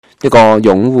一個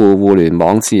擁護互聯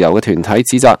網自由嘅團體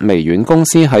指責微軟公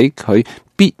司喺佢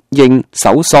必應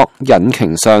搜索引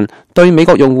擎上對美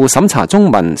國用戶審查中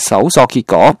文搜索結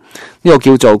果。呢個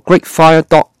叫做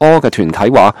Greatfire.org 嘅團體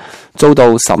話，遭到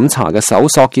審查嘅搜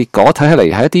索結果睇起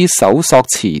嚟係一啲搜索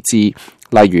詞字，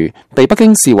例如被北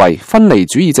京視為分離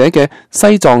主義者嘅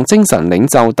西藏精神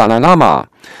領袖達賴喇嘛。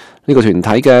呢個團體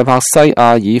嘅帕西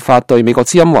亞爾法對美國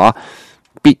之音話，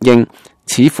必應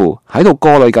似乎喺度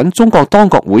過濾緊中國當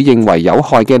局會認為有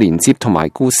害嘅連接同埋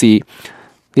故事。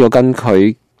呢個跟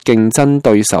佢競爭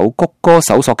對手谷歌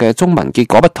搜索嘅中文結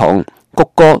果不同，谷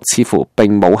歌似乎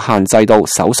並冇限制到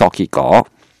搜索結果。